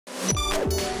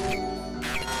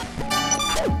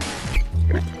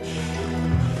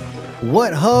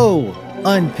What ho,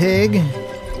 unpig,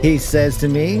 he says to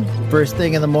me, first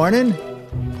thing in the morning.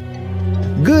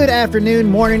 Good afternoon,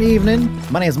 morning, evening.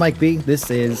 My name is Mike B. This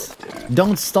is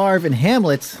Don't Starve in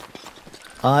Hamlet.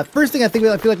 First thing I feel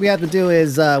like we have to do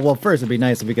is, well, first it'd be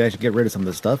nice if we could actually get rid of some of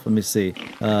this stuff. Let me see.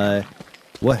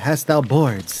 What hast thou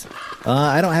boards?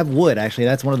 I don't have wood, actually.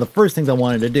 That's one of the first things I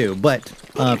wanted to do. But,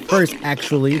 first,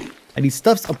 actually, I need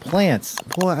stuffs of plants.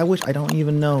 Boy, I wish I don't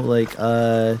even know, like,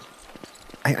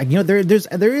 you know, there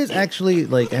is actually,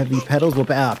 like, have these petals? Well,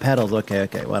 petals, okay,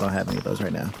 well, I don't have any of those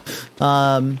right now.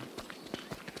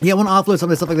 Yeah, I want to offload some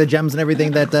of the stuff like the gems and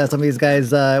everything that some of these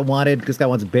guys wanted. This guy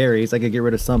wants berries. I could get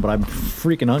rid of some, but I'm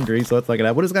freaking hungry, so it's like,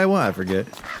 what does this guy want? I forget.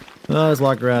 Let's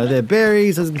walk around there.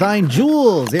 Berries, thine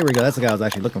jewels. Here we go. That's the guy I was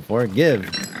actually looking for. Give.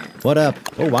 What up?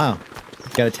 Oh, wow.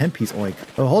 Got a 10-piece oink.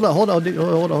 Oh, hold on, dude.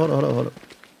 Hold on.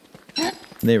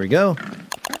 There we go.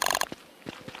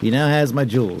 He now has my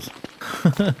jewels.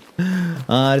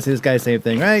 This guy's same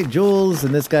thing, right? Jewels,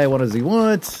 and this guy, what does he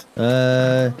want?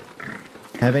 Have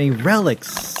any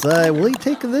relics? Will he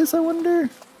take this, I wonder?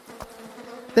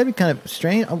 That'd be kind of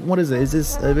strange. What is it? Is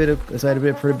this a bit of,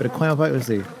 for a bit of coin? Let's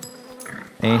see.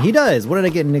 And he does. What did I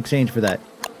get in exchange for that?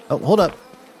 Oh, hold up.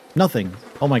 Nothing.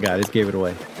 Oh my god, I just gave it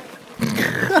away.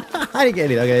 I didn't get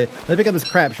anything. Okay, let's pick up this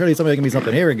crap. Surely somebody can give me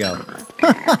something. Here we go.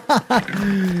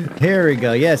 Here we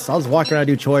go. Yes, I'll just walk around and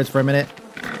do chores for a minute.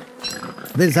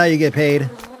 This is how you get paid.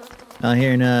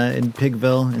 Here in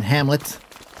Pigville, in Hamlet.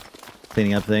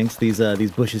 Cleaning up things. These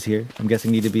bushes here, I'm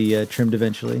guessing need to be trimmed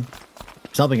eventually.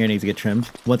 Something here needs to get trimmed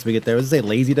once we get there. Was it say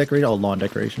lazy decoration? Oh, lawn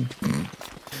decoration.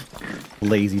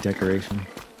 Lazy decoration.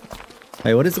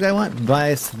 Hey, what does the guy want?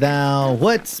 Buyest thou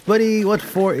what, buddy? What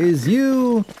for is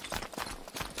you?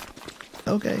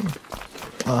 Okay.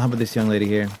 Oh, how about this young lady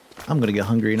here? I'm gonna get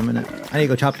hungry in a minute. I need to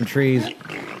go chop some trees.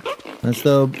 Let's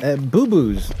throw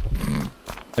boo-boos.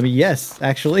 I mean, yes,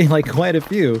 actually, like quite a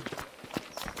few.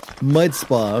 Mud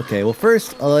spa. Okay, well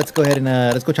first, let's go ahead and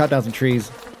let's go chop down some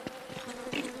trees.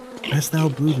 That's now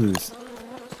boo-boos.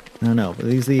 I don't know.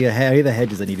 These are the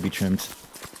hedges that need to be trimmed.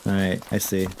 Alright, I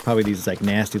see. Probably these like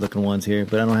nasty looking ones here,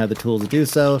 but I don't have the tools to do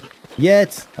so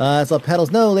yet. So petals.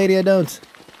 No, lady, I don't.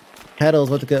 Petals,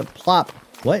 what's good? Plop.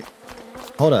 What?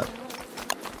 Hold up.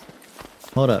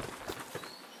 Hold up.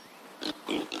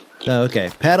 Oh,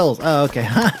 okay. Petals. Oh, okay.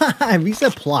 You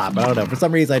said plop. I don't know. For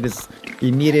some reason, I just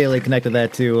immediately connected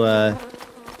that to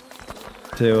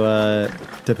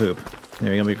poop.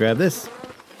 There, let me grab this.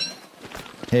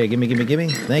 Hey, gimme.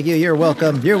 Thank you. You're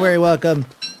welcome. You're very welcome.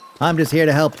 I'm just here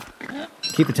to help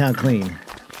keep the town clean.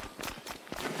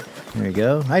 There you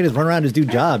go. I just run around and just do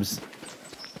jobs.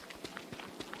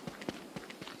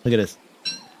 Look at this.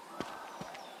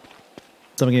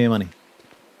 Someone give me money.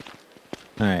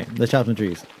 Alright, let's chop some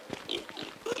trees.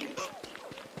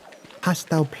 Hast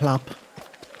thou plop?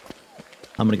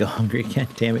 I'm gonna go hungry again,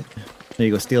 damn it. There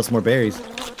you go, steal some more berries.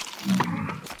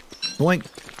 Boink.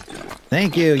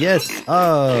 Thank you, yes.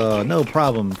 Oh, no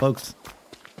problem, folks.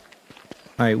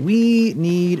 Alright, we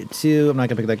need to... I'm not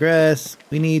gonna pick that grass.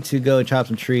 We need to go chop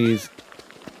some trees.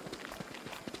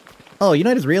 Oh, you know,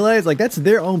 I just realized, like, that's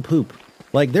their own poop.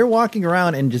 Like, they're walking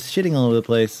around and just shitting all over the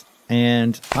place,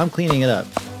 and I'm cleaning it up.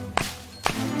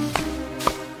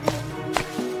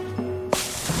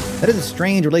 That is a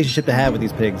strange relationship to have with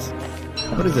these pigs.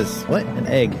 What is this? What? An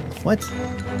egg. What?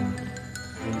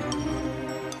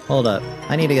 Hold up.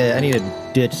 I need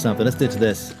to ditch something. Let's ditch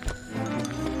this.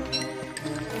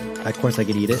 Of course I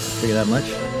could eat it. Figure that much.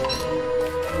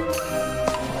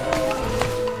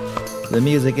 The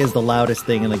music is the loudest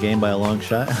thing in the game by a long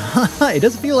shot. It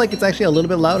does feel like it's actually a little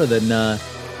bit louder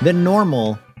than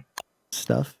normal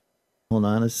stuff. Hold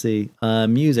on, let's see.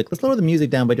 Music. Let's lower the music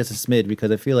down by just a smidge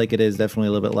because I feel like it is definitely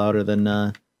a little bit louder than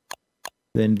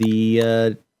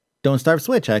the Don't Starve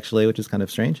Switch actually, which is kind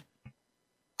of strange.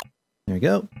 There we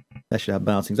go. That should help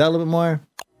balance things out a little bit more.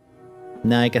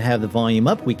 Now I can have the volume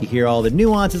up. We can hear all the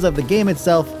nuances of the game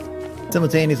itself,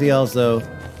 simultaneously also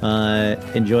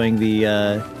enjoying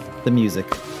the music.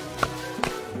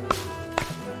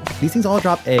 These things all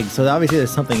drop eggs, so obviously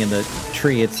there's something in the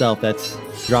tree itself that's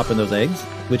dropping those eggs,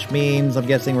 which means I'm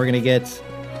guessing we're gonna get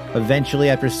eventually,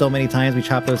 after so many times we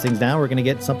chop those things down, we're gonna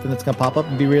get something that's gonna pop up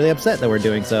and be really upset that we're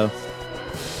doing so.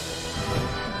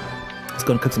 Let's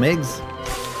go and cook some eggs.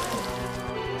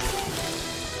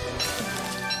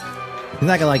 He's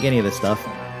not gonna like any of this stuff.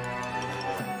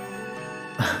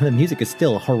 The music is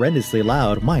still horrendously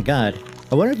loud. My god.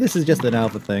 I wonder if this is just an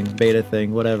alpha thing, beta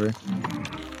thing, whatever.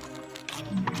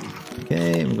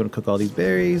 Okay, I'm gonna cook all these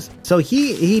berries. So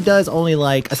he does only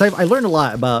like. So I learned a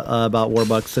lot about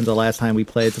Warbucks since the last time we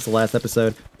played, since the last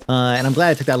episode. And I'm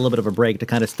glad I took that a little bit of a break to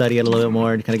kind of study it a little bit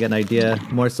more and kind of get an idea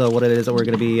more so what it is that we're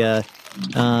gonna be,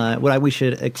 we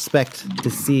should expect to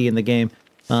see in the game.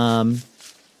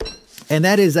 And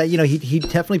that is that, you know, he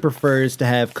definitely prefers to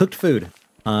have cooked food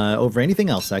over anything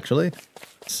else, actually.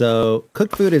 So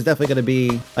cooked food is definitely going to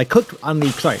be like cooked on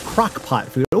the crock pot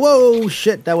food. Whoa,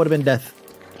 shit! That would have been death.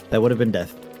 That would have been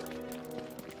death.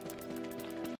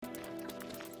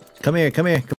 Come here, come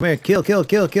here, come here! Kill, kill,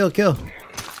 kill, kill, kill!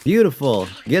 Beautiful.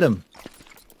 Get him.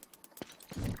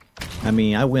 I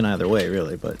mean, I win either way,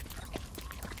 really, but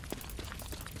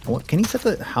what? Can he set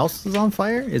the houses on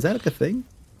fire? Is that like a thing?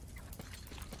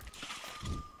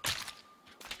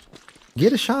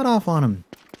 Get a shot off on him.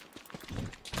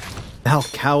 Oh,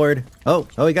 coward. Oh,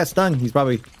 he got stung. He's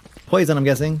probably poisoned, I'm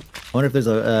guessing. I wonder if there's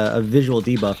a visual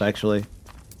debuff, actually.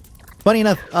 Funny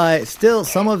enough, still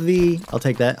some of the... I'll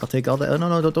take that. I'll take all that. Oh,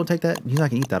 no, don't take that. You're not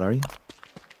gonna eat that, are you?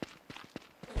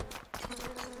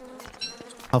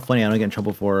 How funny I don't get in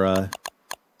trouble for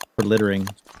littering.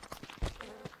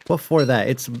 What for that?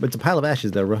 It's a pile of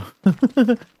ashes, though, bro.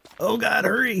 Oh, God,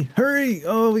 hurry! Hurry!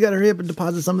 Oh, we gotta hurry up and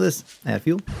deposit some of this.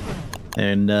 Fuel.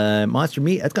 And monster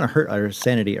meat, that's gonna hurt our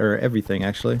sanity, or everything,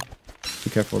 actually.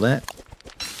 Be careful of that.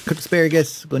 Cooked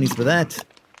asparagus, go need some of that.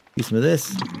 Use some of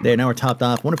this. There, now we're topped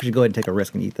off. I wonder if we should go ahead and take a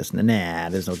risk and eat this. Nah,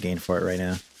 there's no gain for it right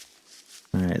now.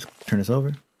 Alright, let's turn this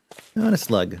over. Oh, and a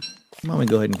slug. Why don't we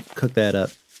go ahead and cook that up?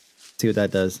 See what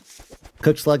that does.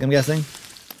 Cooked slug, I'm guessing.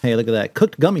 Hey, look at that.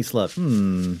 Cooked gummy slug.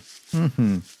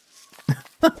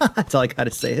 That's all I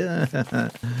gotta say.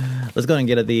 Let's go ahead and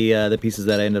get at the pieces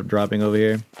that I ended up dropping over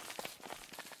here.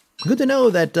 Good to know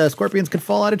that scorpions can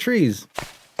fall out of trees.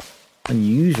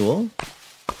 Unusual.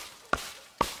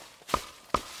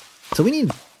 So we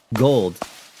need gold.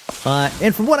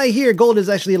 And from what I hear, gold is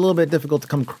actually a little bit difficult to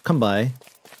come by.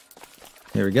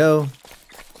 There we go.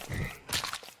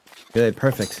 Good,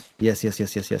 perfect. Yes.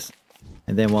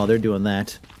 And then while they're doing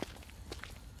that...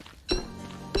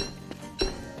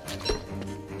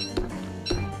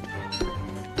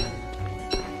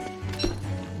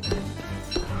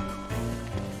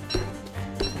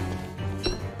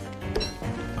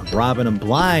 robbing them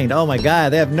blind. Oh my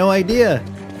god, they have no idea.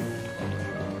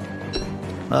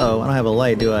 Uh-oh, I don't have a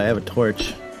light, do I? I have a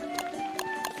torch.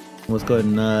 Let's go ahead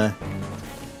and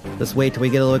let's wait till we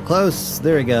get a little close.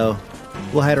 There we go.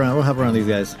 We'll hide around. We'll hover around these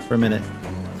guys for a minute.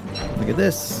 Look at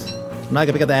this. I'm not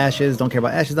gonna pick up the ashes. Don't care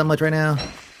about ashes that much right now.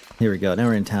 Here we go. Now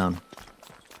we're in town.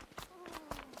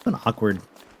 An awkward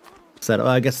setup. Oh,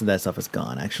 I guess that stuff is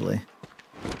gone, actually.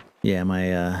 Yeah,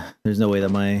 my there's no way that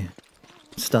my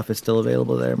stuff is still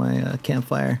available there, my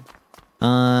campfire.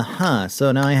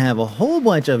 So now I have a whole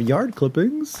bunch of yard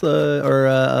clippings,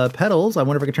 or petals. I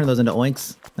wonder if I can turn those into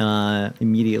oinks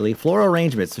immediately. Floral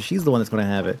arrangements, so she's the one that's going to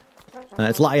have it.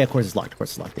 It's locked. Yeah, of course it's locked. Of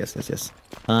course it's locked. Yes.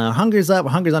 Hunger's up.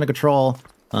 Hunger's under control.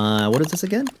 What is this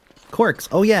again? Corks.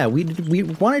 Oh yeah, we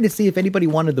wanted to see if anybody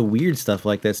wanted the weird stuff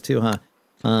like this too, huh?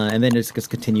 And then just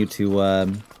continue to...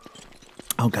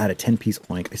 oh god, a 10-piece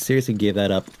oink. I seriously gave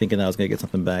that up thinking that I was going to get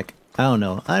something back. I don't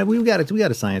know. We got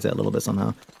to science it a little bit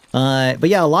somehow. But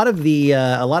yeah, a lot of the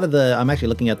I'm actually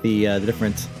looking at the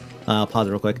different. I'll pause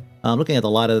it real quick. I'm looking at a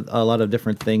lot of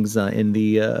different things in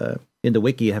the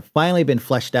wiki have finally been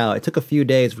fleshed out. It took a few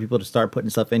days for people to start putting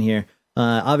stuff in here.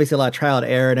 Obviously, a lot of trial and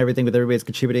error and everything, but everybody's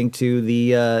contributing to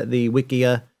the wiki.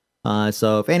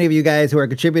 So if any of you guys who are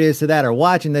contributors to that are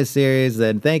watching this series,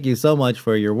 then thank you so much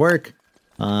for your work.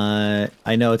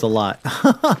 I know it's a lot.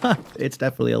 It's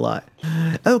definitely a lot.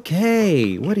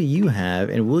 Okay, what do you have?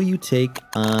 And will you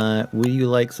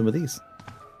like some of these?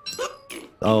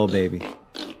 Oh, baby.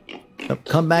 Oh,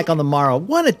 come back on the morrow.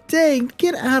 What a day!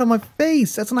 Get out of my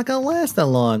face! That's not gonna last that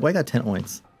long. Well, I got 10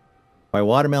 oinks. Alright,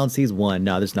 watermelon seeds 1.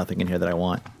 No, there's nothing in here that I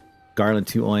want. Garland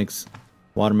 2 oinks.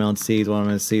 Watermelon seeds,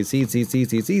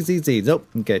 seeds. Oh,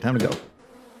 okay, time to go.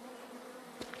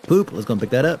 Poop, let's go and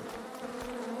pick that up.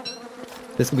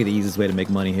 This could be the easiest way to make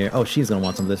money here. Oh, she's gonna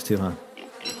want some of this too, huh?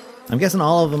 I'm guessing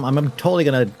all of them. I'm totally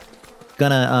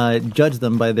gonna judge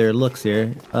them by their looks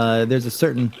here. There's a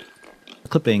certain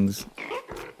clippings.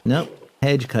 Nope,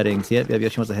 hedge cuttings. Yep.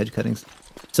 She wants the hedge cuttings.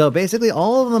 So basically,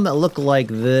 all of them that look like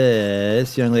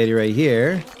this young lady right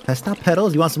here. That's not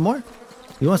petals. You want some more?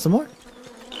 You want some more?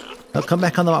 Oh, come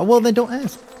back on the. Well, then don't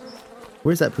ask.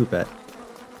 Where's that poop at?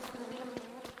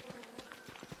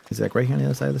 Is that right here on the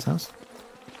other side of this house?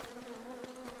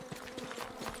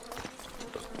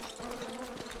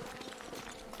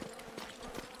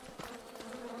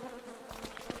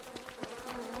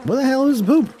 What the hell is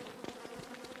poop?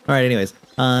 Alright, anyways.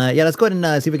 Yeah, let's go ahead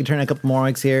and see if we can turn a couple more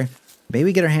oinks here.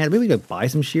 Maybe get our hand. Maybe we could buy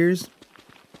some shears.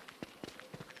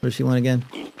 What does she want again?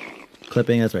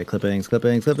 Clipping. That's right. Clippings.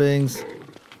 Clippings. Clippings.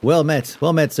 Well met.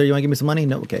 Well met, sir. You want to give me some money?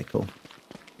 No. Okay. Cool.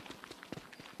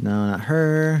 No, not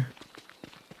her.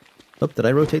 Oh, did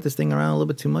I rotate this thing around a little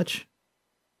bit too much?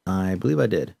 I believe I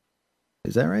did.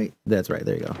 Is that right? That's right.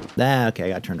 There you go. Ah, okay. I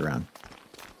got turned around.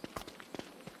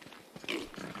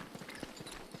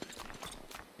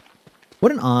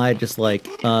 What an odd, just like,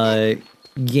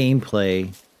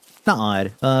 gameplay.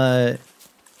 Not odd.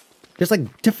 Just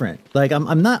like different. Like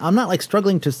I'm not like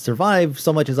struggling to survive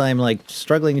so much as I'm like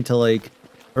struggling to like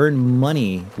earn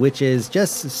money, which is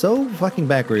just so fucking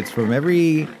backwards from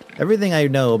everything I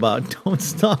know about Don't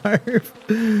Starve.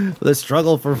 The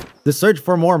struggle for the search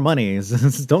for more money.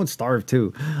 Don't Starve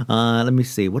too. Let me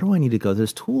see. What do I need to go?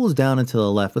 There's tools down and to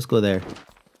the left. Let's go there.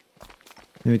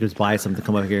 Maybe we could just buy something to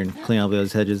come up here and clean up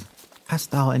those hedges.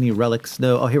 Hast thou any relics?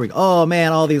 No. Oh, here we go. Oh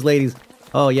man, all these ladies.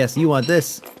 Oh yes, you want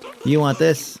this? You want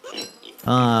this?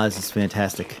 Ah, this is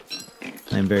fantastic.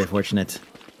 I'm very fortunate.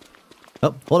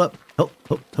 Oh, hold up. Oh,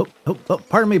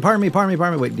 pardon me.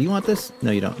 Wait, do you want this?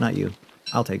 No, you don't. Not you.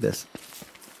 I'll take this.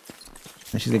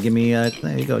 And she's gonna give me,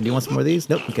 there you go. Do you want some more of these?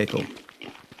 Nope. Okay, cool.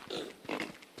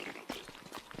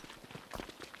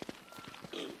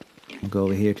 We'll go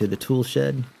over here to the tool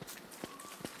shed.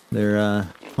 They're,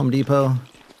 Home Depot.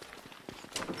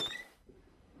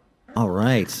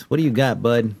 Alright. What do you got,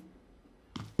 bud?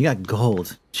 You got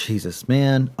gold. Jesus,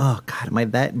 man. Oh, God. Am I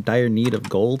that in dire need of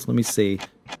gold? Let me see.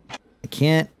 I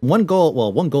can't. One gold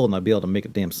and I'll be able to make a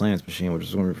damn science machine, which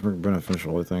is going to be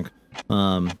beneficial, I think.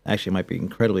 Actually, it might be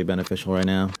incredibly beneficial right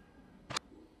now.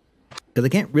 Because I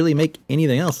can't really make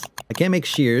anything else. I can't make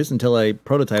shears until I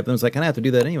prototype them. So I kind of have to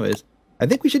do that anyways. I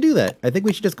think we should do that. I think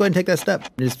we should just go ahead and take that step.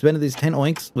 Just spend these 10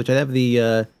 oinks, which I have the,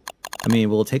 I mean,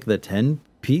 we'll take the 10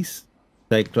 piece.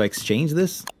 Do I exchange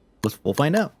this? We'll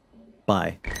find out.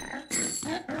 Bye.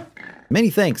 Many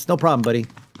thanks. No problem, buddy.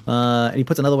 And he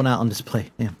puts another one out on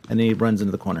display. Yeah. And then he runs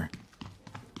into the corner.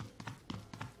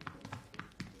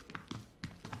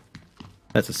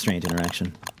 That's a strange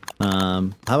interaction. How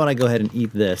about I go ahead and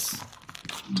eat this?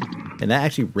 And that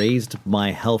actually raised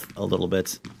my health a little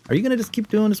bit. Are you gonna just keep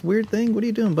doing this weird thing? What are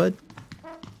you doing, bud?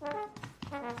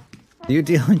 Are you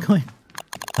dealing going?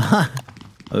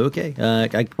 Okay.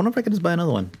 I wonder if I could just buy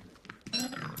another one.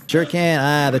 Sure can.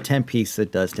 Ah, the 10 piece.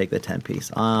 It does take the 10 piece.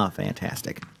 Ah,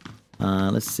 fantastic.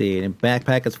 Let's see. And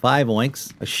backpack is 5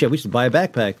 oinks. Oh shit, we should buy a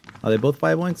backpack. Are they both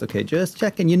 5 oinks? Okay, just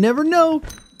checking. You never know.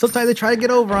 Sometimes they try to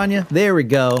get over on you. There we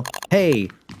go. Hey,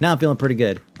 now I'm feeling pretty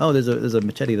good. Oh, there's a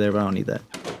machete there, but I don't need that.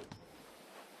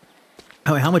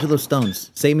 Oh, wait, how much are those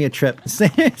stones? Save me a trip.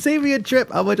 Save me a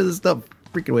trip. How much is this stuff?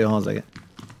 Freaking wait, hold on a second.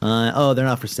 Oh, they're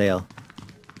not for sale.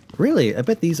 Really? I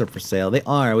bet these are for sale. They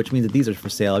are, which means that these are for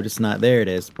sale. I'm just not. There it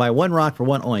is. Buy 1 rock for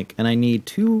 1 oink. And I need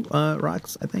 2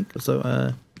 rocks, I think.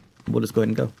 So, we'll just go ahead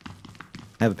and go.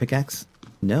 I have a pickaxe?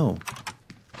 No.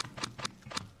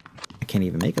 I can't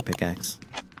even make a pickaxe.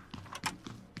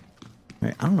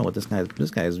 Alright, I don't know what this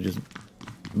guy is just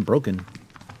broken.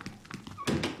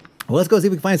 Well, let's go see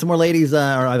if we can find some more ladies, or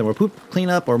either more poop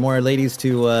cleanup or more ladies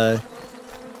to, there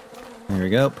we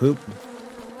go, poop.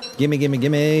 Gimme, gimme,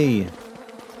 gimme!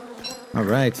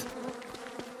 Alright.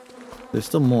 There's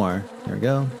still more. There we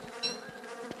go.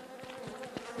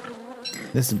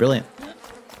 This is brilliant.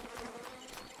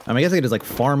 I guess I could just, like,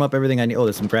 farm up everything I need. Oh,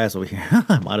 there's some grass over here.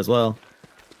 Might as well.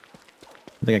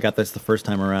 I think I got this the first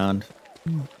time around.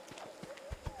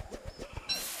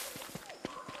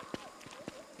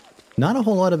 Not a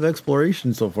whole lot of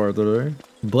exploration so far today,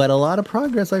 but a lot of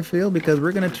progress, I feel, because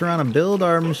we're going to turn around and build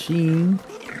our machine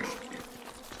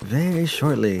very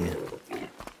shortly.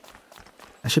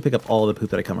 I should pick up all the poop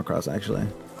that I come across, actually.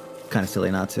 Kind of silly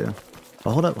not to.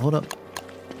 Oh, hold up, hold up.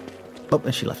 Oh,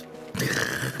 and she left.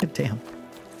 Damn.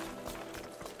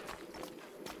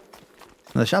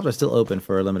 Now, the shops are still open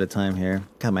for a limited time here.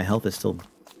 God, my health is still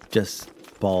just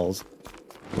balls.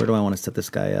 Where do I want to set this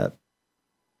guy up?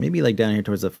 Maybe like down here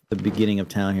towards the beginning of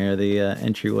town here, the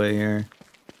entryway here.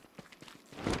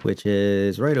 Which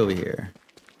is right over here.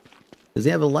 Does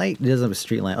he have a light? He doesn't have a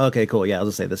street lamp. Okay, cool. Yeah, I'll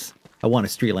just say this. I want a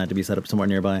street lamp to be set up somewhere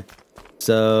nearby.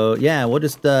 So, yeah, we'll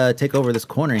just take over this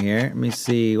corner here. Let me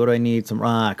see. What do I need? Some...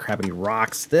 Ah, crap, I need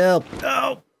rocks still.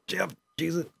 Oh,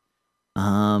 Jesus.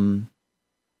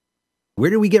 Where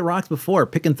did we get rocks before?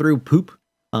 Picking through poop.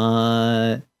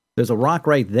 There's a rock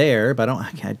right there, but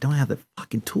I don't have the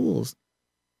fucking tools.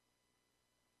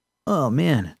 Oh,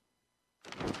 man.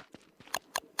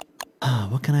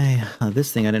 What can I...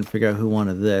 this thing, I didn't figure out who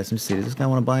wanted this. Let me see. Does this guy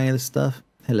want to buy any of this stuff?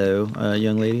 Hello,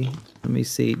 young lady. Let me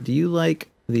see. Do you like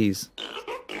these?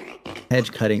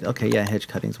 Hedge cuttings. Okay, yeah, hedge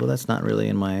cuttings. Well, that's not really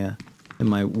in my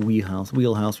wheelhouse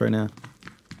right now.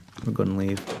 I'm going to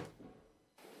leave.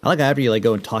 I like after you like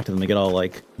go and talk to them, they get all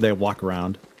like they walk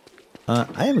around.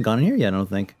 I haven't gone in here yet, I don't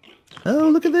think. Oh,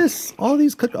 look at this! All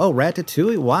these cooked. Oh,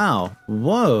 ratatouille. Wow.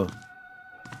 Whoa.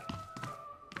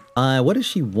 What does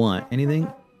she want? Anything?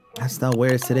 Hast thou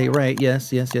wears today? Right.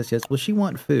 Yes. Will she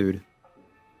want food?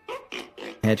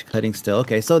 Hedge cutting still.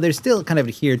 Okay, so they're still kind of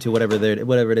adhered to whatever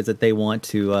it is that they want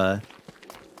to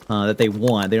They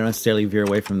don't necessarily veer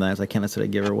away from that, so I can't necessarily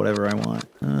give her whatever I want.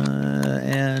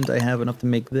 And I have enough to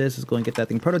make this. Let's go and get that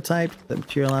thing prototyped. That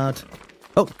material out.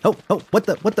 Oh, what?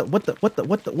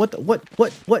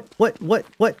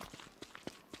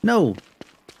 No.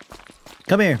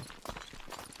 Come here.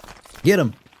 Get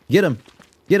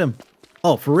him.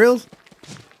 Oh, for reals?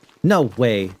 No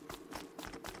way.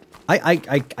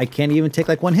 I can't even take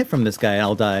like one hit from this guy and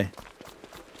I'll die.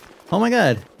 Oh my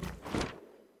god.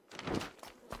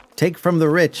 Take from the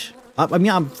rich. I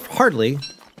mean, I'm hardly.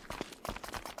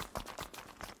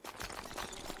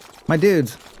 My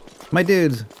dudes.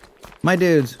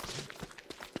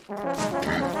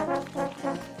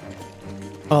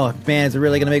 Oh man, is it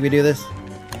really gonna make me do this?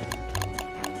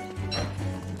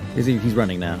 He's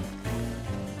running now.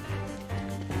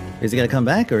 Is he gonna come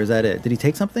back or is that it? Did he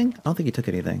take something? I don't think he took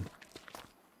anything.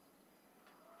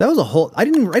 That was a whole... I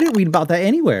didn't read about that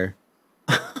anywhere.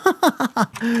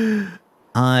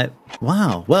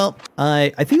 Wow. Well,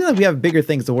 I think that we have bigger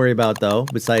things to worry about, though,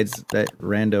 besides that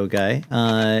rando guy.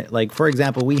 Like, for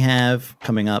example, we have,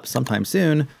 coming up sometime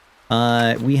soon,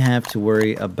 we have to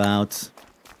worry about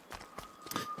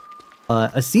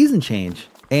a season change.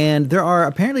 And there are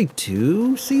apparently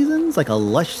 2 seasons, like a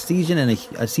lush season and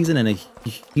a season and a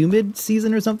humid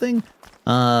season or something.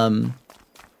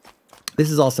 This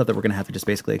is all stuff that we're going to have to just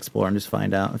basically explore and just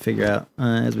find out and figure out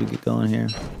as we get going here.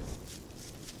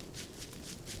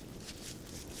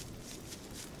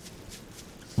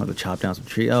 I'm going to chop down some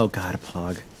tree. Oh god, a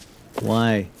pog.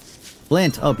 Why?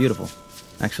 Flint. Oh, beautiful.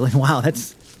 Actually, wow,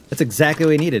 that's exactly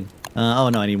what we needed. Oh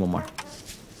no, I need one more.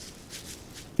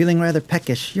 Feeling rather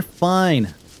peckish. You're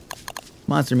fine.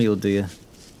 Monster meat will do you.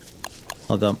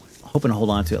 Although I'm hoping to hold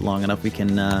on to it long enough we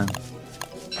can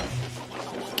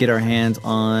get our hands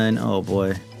on... Oh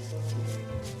boy.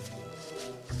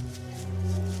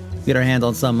 Get our hands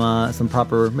on some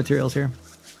proper materials here.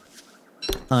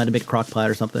 To make a crock pot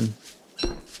or something.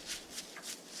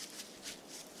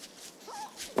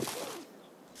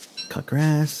 Cut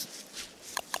grass.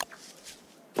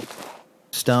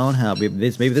 Stone. How maybe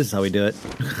this is how we do it.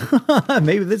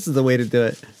 Maybe this is the way to do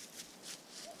it.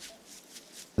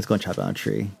 Let's go and chop down a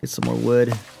tree. Get some more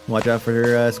wood. Watch out for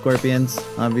her scorpions,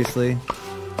 obviously.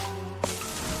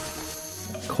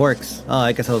 Corks. Oh,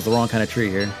 I guess that was the wrong kind of tree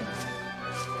here.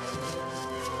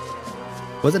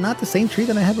 Was it not the same tree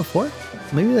that I had before?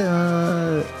 Maybe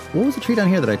what was the tree down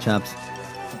here that I chopped?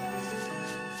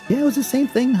 Yeah, it was the same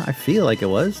thing. I feel like it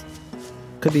was.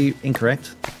 Could be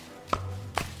incorrect.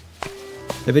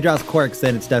 If it drops quarks,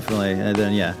 then it's definitely...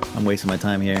 then yeah, I'm wasting my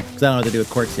time here. Because I don't know what to do with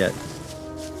quarks yet.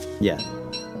 Yeah.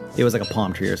 It was like a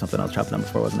palm tree or something I was chopping down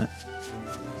before, wasn't it?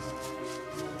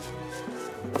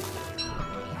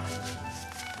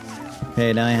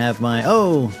 Okay, now I have my...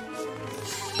 Oh!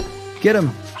 Get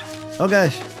him! Oh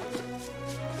gosh!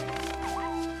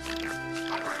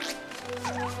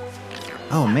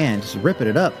 Oh man, just ripping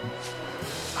it up.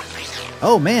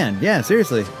 Oh man, yeah,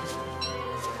 seriously.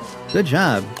 Good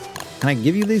job. Can I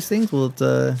give you these things? Will it,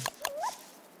 No,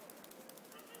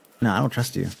 I don't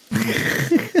trust you.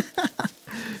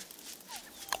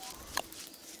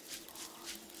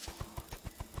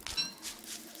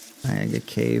 Alright, get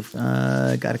cave.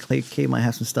 Got a cave might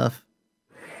have some stuff.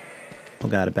 Oh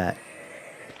god, a bat.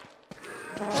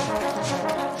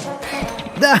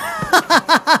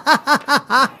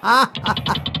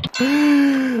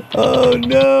 Oh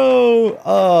no!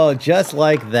 Oh, just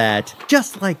like that.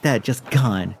 Just like that, just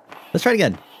gone. Let's try it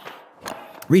again.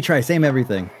 Retry, same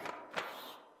everything.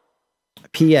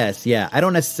 P.S. Yeah, I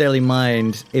don't necessarily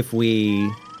mind if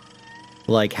we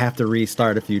like have to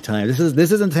restart a few times.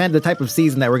 This isn't the type of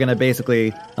season that we're gonna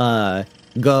basically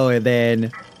go and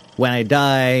then when I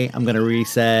die, I'm gonna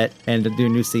reset and do a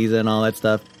new season and all that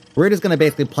stuff. We're just gonna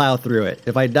basically plow through it.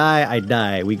 If I die, I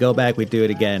die. We go back, we do it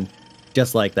again,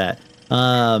 just like that.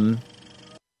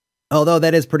 Although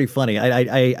that is pretty funny.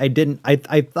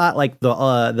 I thought like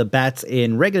the bats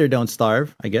in regular Don't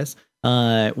Starve, I guess,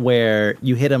 where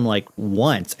you hit them like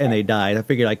once and they died. I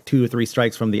figured like 2 or 3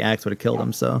 strikes from the axe would have killed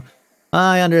them. So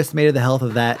I underestimated the health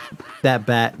of that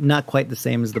bat. Not quite the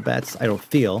same as the bats, I don't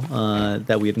feel,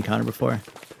 that we had encountered before.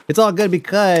 It's all good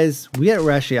because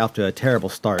we're actually off to a terrible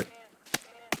start.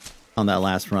 on that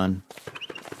last run.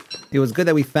 It was good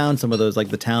that we found some of those, like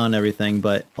the town and everything,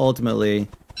 but ultimately,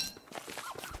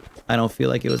 I don't feel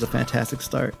like it was a fantastic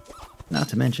start. Not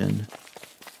to mention,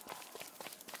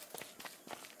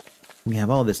 we have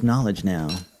all this knowledge now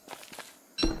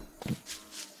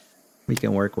we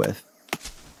can work with.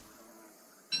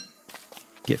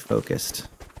 Get focused.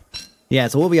 Yeah,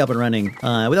 so we'll be up and running.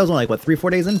 That was only like, what, 4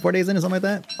 days in? 4 days in or something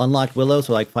like that? Unlocked Willow,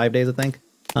 so like 5 days, I think.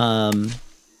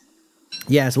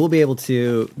 Yeah, so we'll be able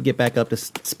to get back up to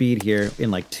speed here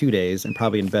in like 2 days and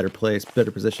probably in better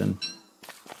position.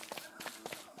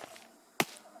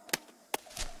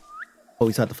 But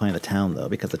we still have to find the town, though,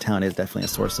 because the town is definitely a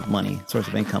source of money, source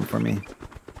of income for me.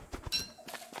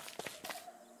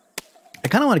 I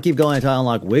kind of want to keep going until I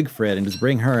unlock Wigfred and just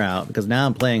bring her out, because now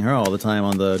I'm playing her all the time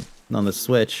on the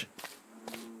Switch.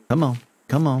 Come on,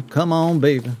 come on, come on,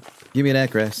 baby. Give me that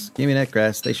grass. Give me that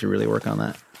grass. They should really work on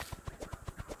that.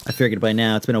 I figured by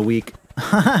now. It's been a week.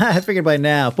 I figured by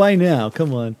now. By now.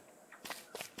 Come on.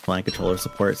 Flying controller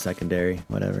support, secondary,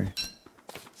 whatever.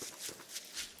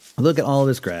 Look at all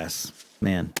this grass.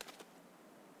 Man.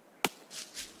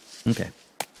 Okay.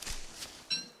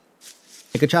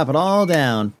 I could chop it all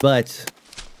down, but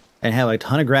I have a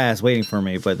ton of grass waiting for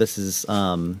me, but this is,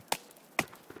 but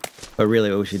really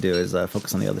what we should do is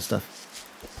focus on the other stuff.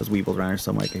 Those weebles around here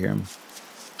somewhere I can hear them.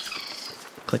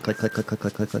 Click, click, click, click, click,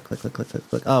 click, click, click, click, click, click, click,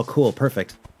 click. Oh, cool,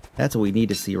 perfect. That's what we need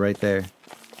to see right there.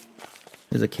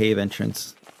 There's a cave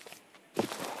entrance.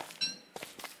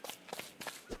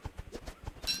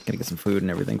 Gotta get some food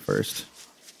and everything first.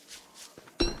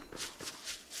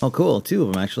 Oh, cool, 2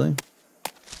 of them actually.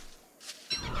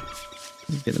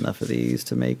 Get enough of these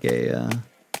to make a,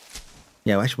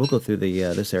 yeah, well, actually we'll go through the,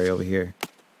 this area over here.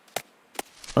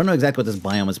 I don't know exactly what this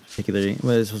biome was particularly,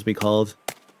 what it's supposed to be called.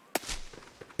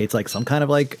 It's like some kind of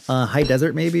like, high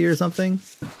desert maybe or something?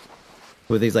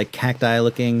 With these like cacti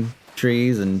looking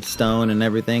trees and stone and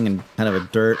everything and kind of a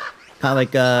dirt. Kind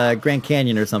of like, Grand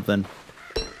Canyon or something.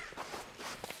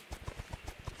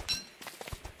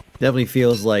 Definitely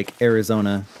feels like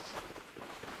Arizona.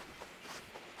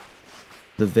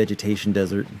 The vegetation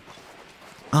desert.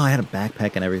 Oh, I had a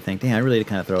backpack and everything. Damn, I really did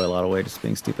kind of throw a lot away just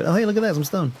being stupid. Oh, hey, look at that, some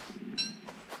stone.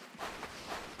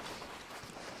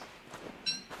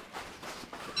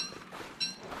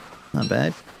 Not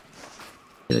bad.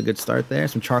 Get a good start there.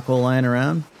 Some charcoal lying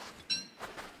around.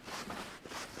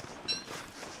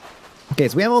 Okay,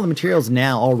 so we have all the materials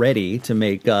now already to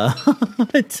make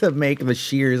to make the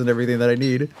shears and everything that I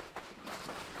need.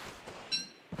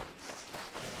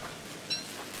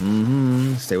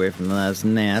 Stay away from those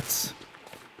gnats.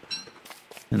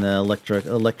 And the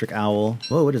electric owl.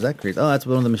 Whoa, what is that creature? Oh, that's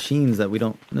one of the machines that we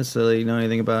don't necessarily know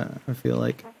anything about, I feel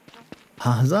like.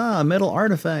 Huzzah, a metal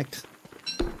artifact.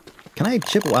 Can I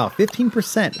chip? Wow,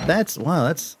 15%. That's, wow,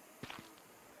 that's...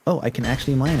 Oh, I can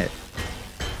actually mine it.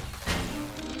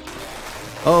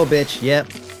 Oh, bitch, yep.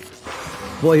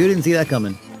 Boy, who didn't see that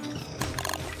coming?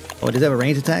 Oh, does it have a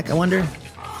range attack, I wonder?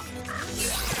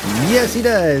 Yes, he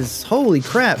does! Holy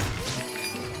crap!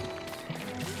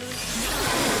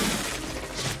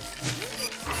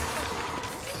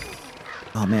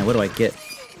 Oh man, what do I get?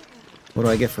 What do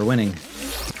I get for winning?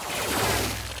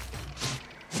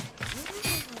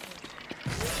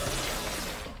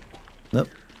 Nope.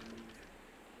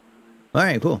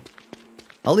 Alright, cool.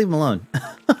 I'll leave him alone.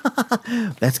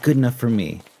 That's good enough for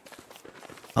me.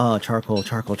 Oh, charcoal,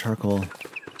 charcoal, charcoal.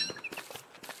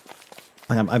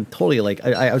 I'm totally like,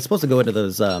 I was supposed to go into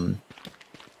those,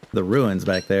 the ruins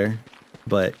back there.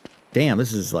 But, damn,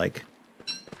 this is like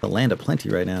the land of plenty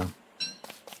right now.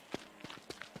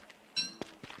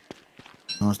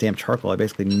 All this damn charcoal, I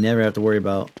basically never have to worry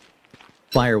about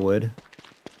firewood.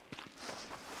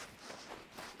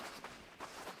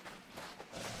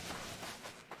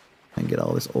 And get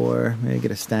all this ore, maybe get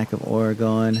a stack of ore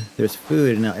going. There's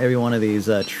food in now every one of these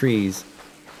trees.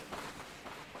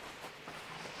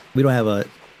 We don't have a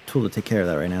tool to take care of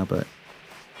that right now, but...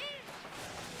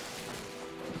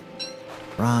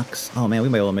 Rocks. Oh man, we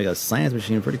might be able to make a science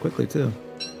machine pretty quickly too.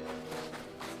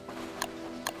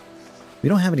 We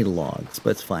don't have any logs,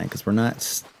 but it's fine, because we're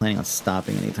not planning on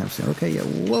stopping anytime soon. Okay, yeah,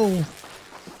 whoa.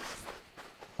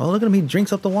 Oh, look at him, he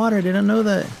drinks up the water, I didn't know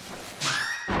that.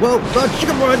 Whoa, oh,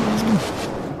 chicken blood!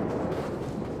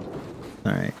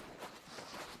 Alright.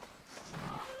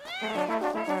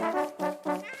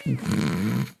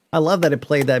 I love that it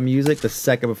played that music the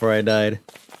second before I died.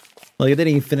 Like, it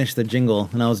didn't even finish the jingle,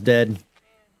 and I was dead.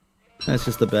 That's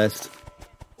just the best.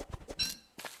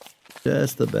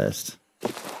 Just the best.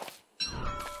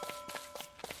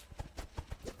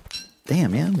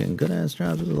 Damn, yeah, I'm getting good ass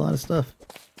jobs with a lot of stuff.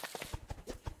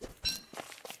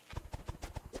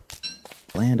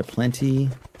 Land aplenty.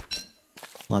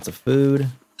 Lots of food.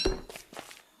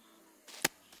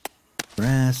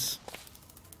 Grass.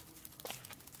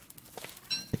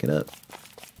 Pick it up.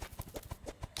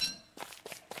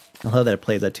 I love that it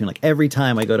plays that tune like every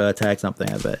time I go to attack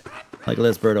something, I bet. Like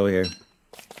this bird over here.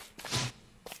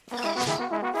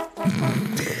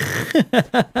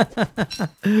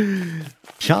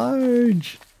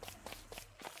 Charge!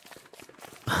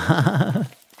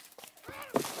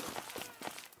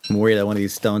 I'm worried that one of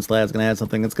these stone slabs is gonna have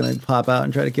something that's gonna pop out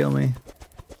and try to kill me.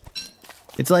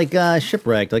 It's like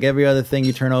Shipwrecked. Like every other thing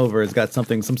you turn over, it's got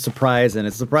something, some surprise in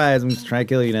it. Surprise! I'm just trying to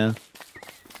kill you now.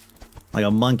 Like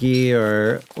a monkey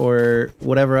or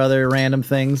whatever other random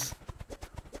things.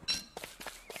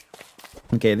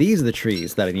 Okay, these are the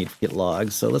trees that I need to get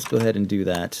logs, so let's go ahead and do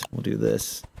that. We'll do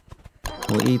this.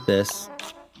 We'll eat this.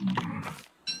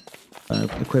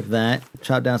 Equip that.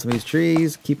 Chop down some of these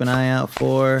trees. Keep an eye out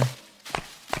for...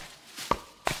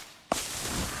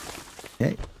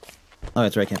 Okay. Oh,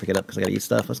 that's right, I can't pick it up because I gotta eat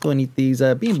stuff. Let's go and eat these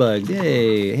bean bugs.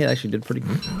 Yay! Hey, I actually did a pretty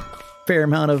fair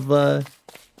amount of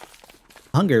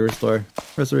hunger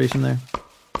restoration there.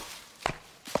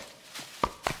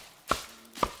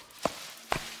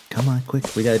 Come on,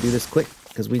 quick. We gotta do this quick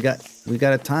because we got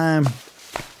a time.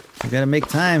 We gotta make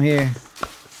time here.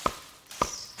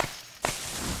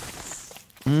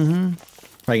 Probably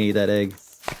gonna eat that egg.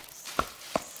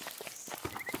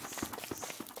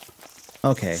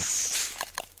 Okay.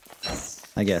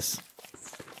 I guess.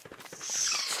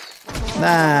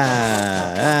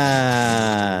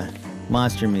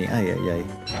 Monster meat. Ay, ay, ay.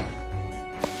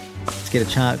 Let's get a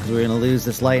chop because we're gonna lose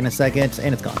this light in a second,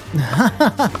 and it's gone.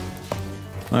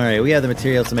 Alright, we have the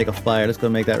materials to make a fire. Let's go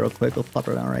make that real quick. We'll pop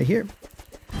it down right here.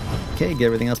 Okay, get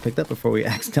everything else picked up before we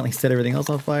accidentally set everything else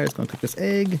on fire. Let's go and cook this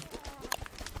egg.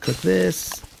 Cook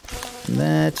this. And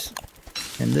that.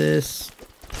 And this.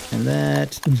 And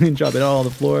that. And drop it all on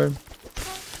the floor.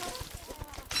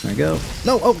 There we go.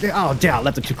 No! Oh, yeah,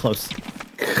 left it too close.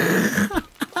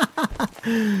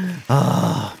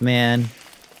 Oh, man.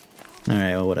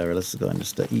 Alright, well, whatever. Let's go and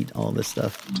just eat all this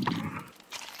stuff.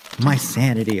 My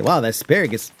sanity. Wow, that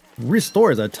asparagus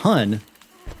restores a ton.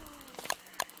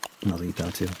 I'll eat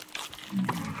that too.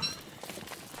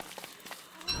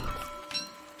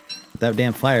 That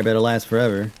damn fire better last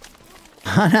forever.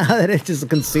 That it just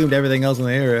consumed everything else in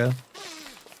the area.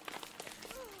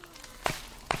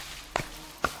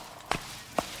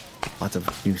 Lots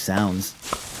of new sounds.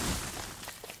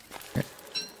 Okay.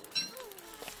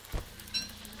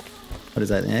 What is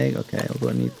that, an egg? Okay, we'll go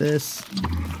and eat this.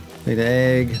 Take the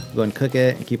egg, go and cook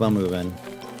it, and keep on moving.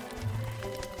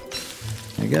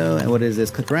 There you go. And what is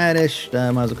this? Cooked radish. Might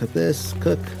as well cook this.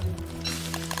 Cook.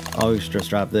 Oh, we should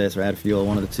just drop this or add fuel.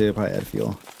 One of the two. Probably add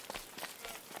fuel.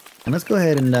 And let's go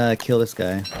ahead and kill this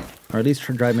guy. Or at least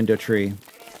drive him into a tree.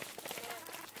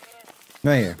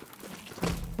 Right here.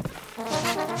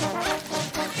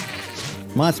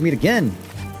 Monster meat again.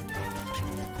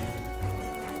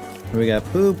 We got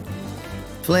poop.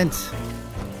 Flint.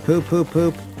 Poop, poop,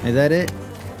 poop. Is that it?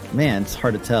 Man, it's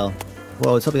hard to tell.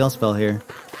 Whoa, something else fell here.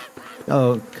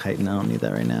 Oh, chitin. I don't need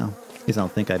that right now. At least I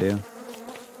don't think I do.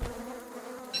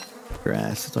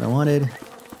 Grass. That's what I wanted.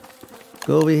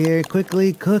 Go over here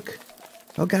quickly. Cook.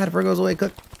 Oh god, if it goes away,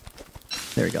 cook.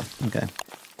 There we go. Okay.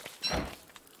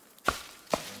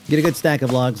 Get a good stack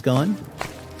of logs going.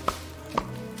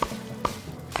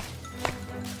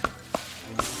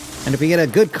 And if we get a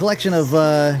good collection of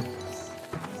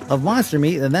monster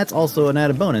meat, then that's also an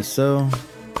added bonus, so...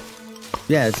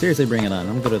 Yeah, seriously bring it on.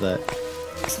 I'm good with that.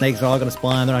 Snakes are all gonna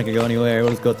spawn, they're not gonna go anywhere.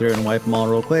 We'll just go through and wipe them all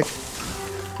real quick.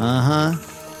 Uh-huh.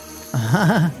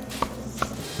 Uh-huh.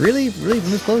 Really? Really?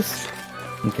 From this close?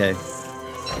 Okay.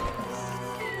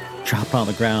 Drop on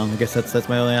the ground. I guess that's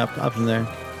my only option there.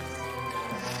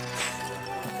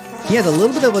 He has a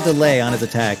little bit of a delay on his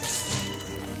attack.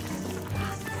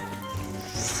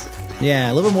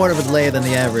 Yeah, a little bit more of a delay than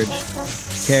the average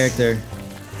character.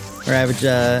 Or average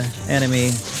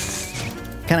enemy.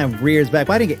 Kind of rears back.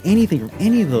 Why didn't I get anything from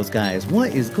any of those guys? What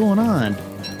is going on?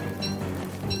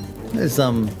 There's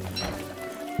some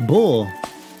bull.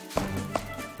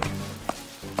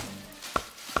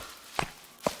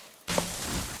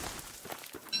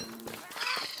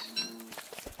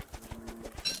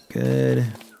 Good.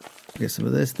 Get some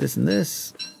of this, this, and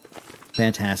this.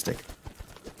 Fantastic.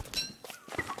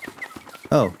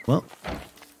 Oh, well.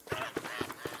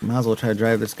 Might as well try to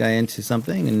drive this guy into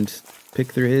something and pick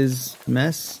through his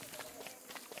mess.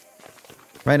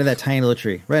 Right into that tiny little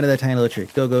tree. Right into that tiny little tree.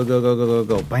 Go, go, go, go, go, go,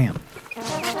 go. Bam.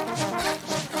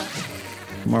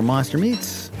 More monster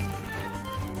meats.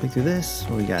 Pick through this.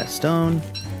 What we got? Stone.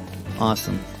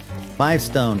 Awesome. 5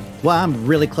 stone. Wow, I'm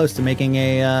really close to making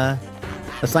a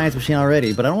science machine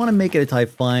already, but I don't want to make it until I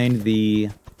find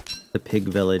the pig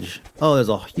village. Oh, there's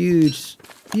a huge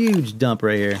dump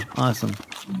right here. Awesome.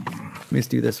 Let me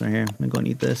just do this right here. I'm gonna go and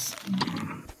eat this.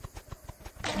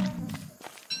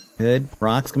 Good.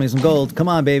 Rocks, give me some gold. Come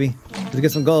on, baby. Let's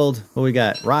get some gold. What we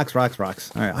got? Rocks, rocks,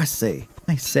 rocks. Alright, I say.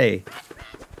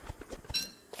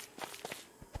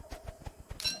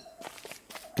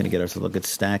 Gonna get ourselves a good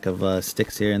stack of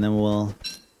sticks here, and then we'll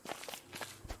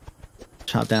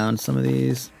chop down some of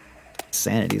these.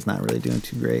 Sanity's not really doing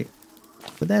too great,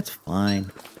 but that's fine.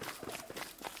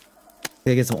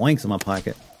 Gotta get some oinks in my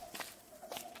pocket.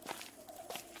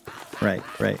 Right.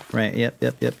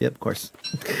 Yep, of course.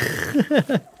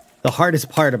 The hardest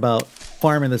part about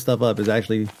farming this stuff up is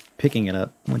actually picking it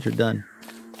up once you're done.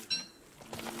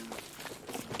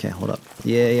 Okay, hold up.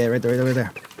 Yeah, right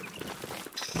there.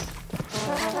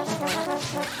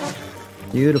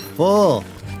 Beautiful.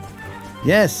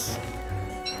 Yes.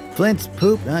 Flint's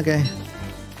poop. Okay.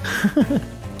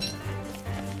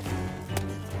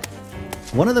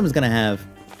 One of them's gotta have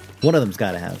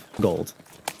gold.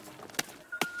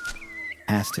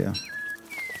 Has to.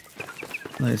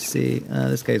 Let's see.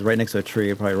 This guy's right next to a tree.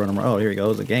 I'll probably run him. Oh, here he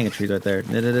goes. A gang of trees right there.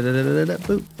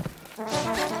 Boop.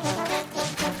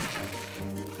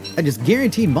 I just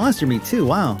guaranteed monster meat too.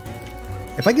 Wow.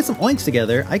 If I get some oinks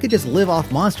together, I could just live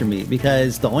off monster meat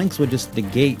because the oinks would just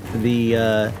negate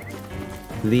the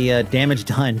damage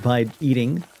done by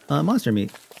eating monster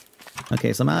meat.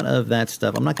 Okay, so I'm out of that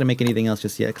stuff. I'm not gonna make anything else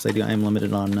just yet because I am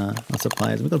limited on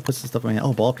supplies. I'm gonna put some stuff in my hand.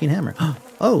 Oh, ball peen hammer.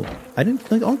 Oh, I don't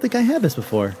think I had this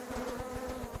before.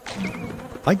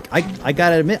 I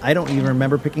gotta admit, I don't even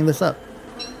remember picking this up.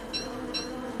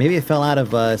 Maybe it fell out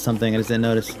of something. I just didn't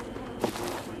notice.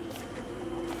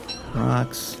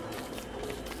 Rocks.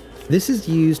 This is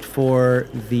used for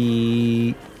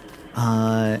the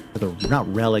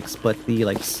not relics, but the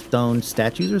like stone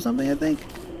statues or something. I think.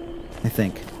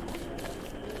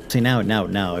 See now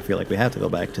I feel like we have to go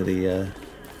back to the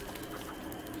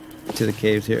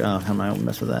caves here. Oh, how am I gonna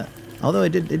mess with that? Although it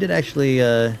did actually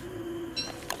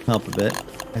help a bit,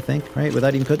 I think, right?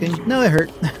 Without even cooking? No, it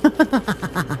hurt.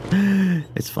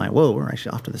 It's fine. Whoa, we're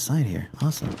actually off to the side here.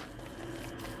 Awesome.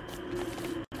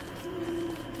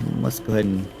 Let's go ahead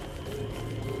and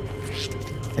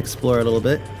explore a little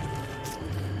bit.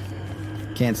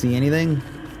 Can't see anything.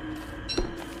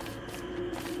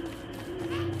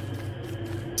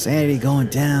 Sanity going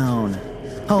down.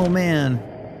 Oh man.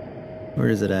 Where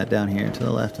is it at? Down here to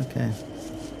the left. Okay.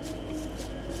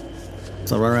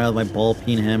 So I'll run around with my ball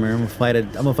peen hammer. I'm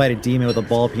gonna fight a demon with a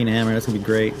ball peen hammer. That's gonna be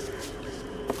great.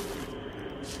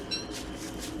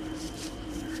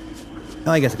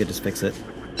 Oh, I guess I could just fix it.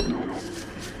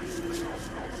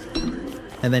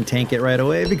 And then tank it right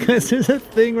away because there's a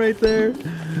thing right there.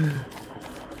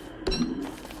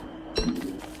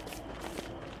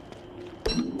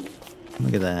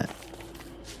 Look at that.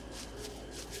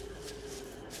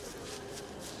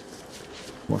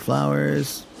 More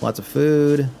flowers, lots of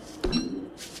food.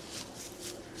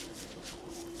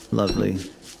 Lovely.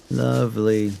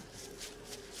 Lovely.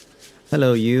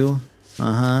 Hello, you.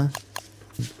 Uh-huh.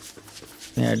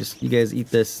 Yeah, just, you guys eat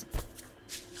this.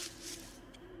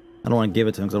 I don't want to give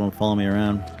it to him because I don't want to follow me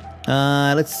around.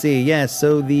 Let's see. Yeah,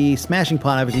 so the smashing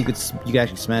pot, obviously you could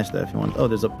actually smash that if you want. Oh,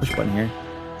 there's a push button here.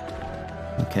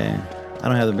 Okay. I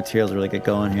don't have the materials to really get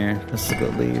going here. Let's just go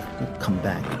leave. We'll come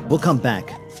back. We'll come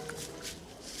back.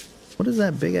 What is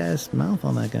that big ass mouth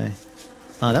on that guy?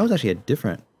 That was actually a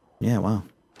different. Yeah, wow.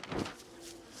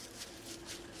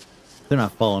 They're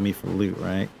not following me for loot,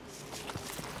 right?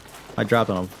 I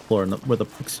dropped it on the floor with the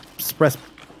express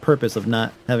purpose of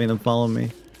not having them follow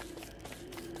me.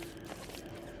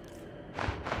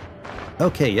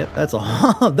 Okay, yep, that's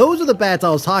all. Those are the bats I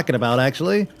was talking about,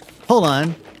 actually. Hold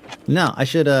on. No, I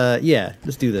should, yeah,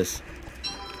 let's do this.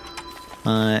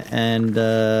 Yeah,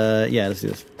 let's do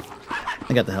this.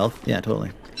 I got the health. Yeah,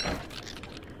 totally.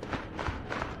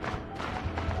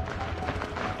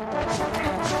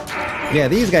 Yeah,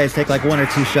 these guys take like 1 or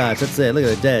 2 shots. That's it. Look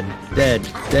at it. Dead. Dead.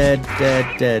 Dead.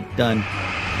 Dead. Dead. Done.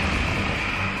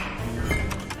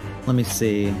 Let me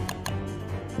see.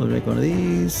 We'll make one of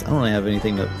these. I don't really have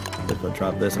anything to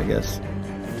drop this, I guess.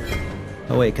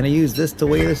 Oh wait, can I use this to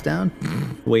weigh this down?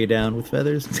 Weigh down with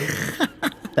feathers?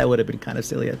 That would have been kind of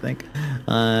silly, I think.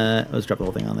 Let's drop the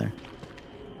whole thing on there.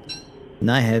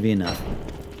 Not heavy enough.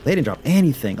 They didn't drop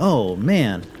anything. Oh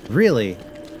man. Really?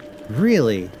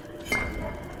 Really?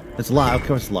 It's a lot. Of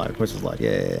course it's a lot. Of course it's a lot.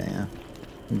 Yeah.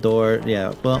 Door.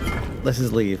 Yeah. Well, let's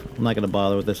just leave. I'm not going to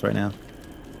bother with this right now.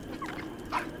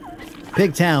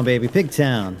 Pig Town, baby. Pig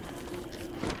Town.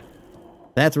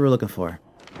 That's what we're looking for.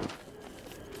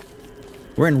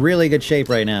 We're in really good shape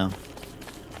right now.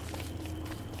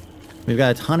 We've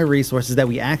got a ton of resources that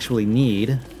we actually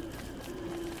need.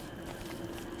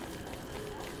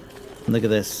 Look at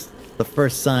this. The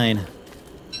first sign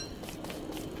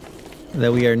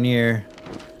that we are near.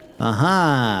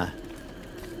 Aha!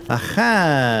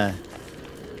 Aha!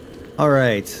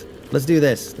 Alright. Let's do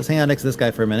this. Let's hang out next to this guy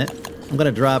for a minute. I'm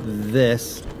gonna drop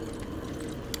this.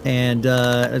 And,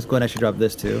 let's go ahead and actually drop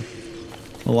this too.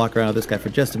 We'll walk around with this guy for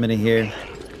just a minute here.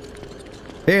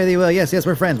 Fare thee well. Yes, yes,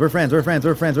 we're friends. We're friends. We're friends.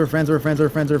 We're friends. We're friends. We're friends. We're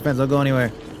friends. We're friends. Don't go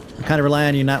anywhere. I kind of rely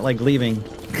on you not, like, leaving.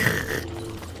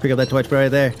 Pick up that torch right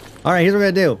there. Alright, here's what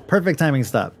we're gonna do. Perfect timing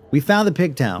stop. We found the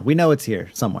pig town. We know it's here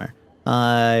somewhere.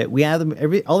 We have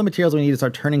all the materials we need to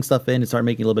start turning stuff in and start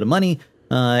making a little bit of money.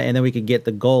 And then we could get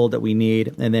the gold that we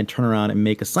need and then turn around and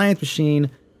make a science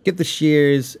machine, get the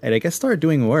shears, and I guess start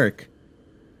doing work.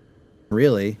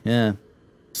 Really? Yeah.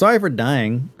 Sorry for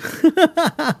dying.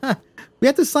 We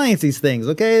have to science these things,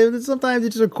 okay? Sometimes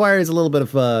it just requires a little bit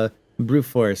of brute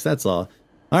force, that's all.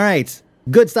 Alright,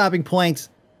 good stopping point.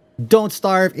 Don't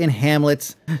Starve in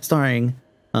Hamlet, starring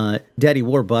Daddy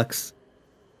Warbucks.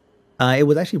 It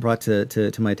was actually brought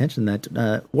to my attention that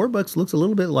Warbucks looks a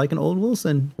little bit like an old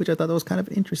Wilson, which I thought that was kind of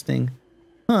interesting.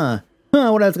 What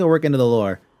else gonna work into the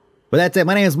lore? But that's it.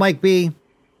 My name is Mike B.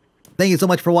 Thank you so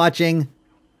much for watching,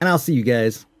 and I'll see you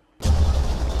guys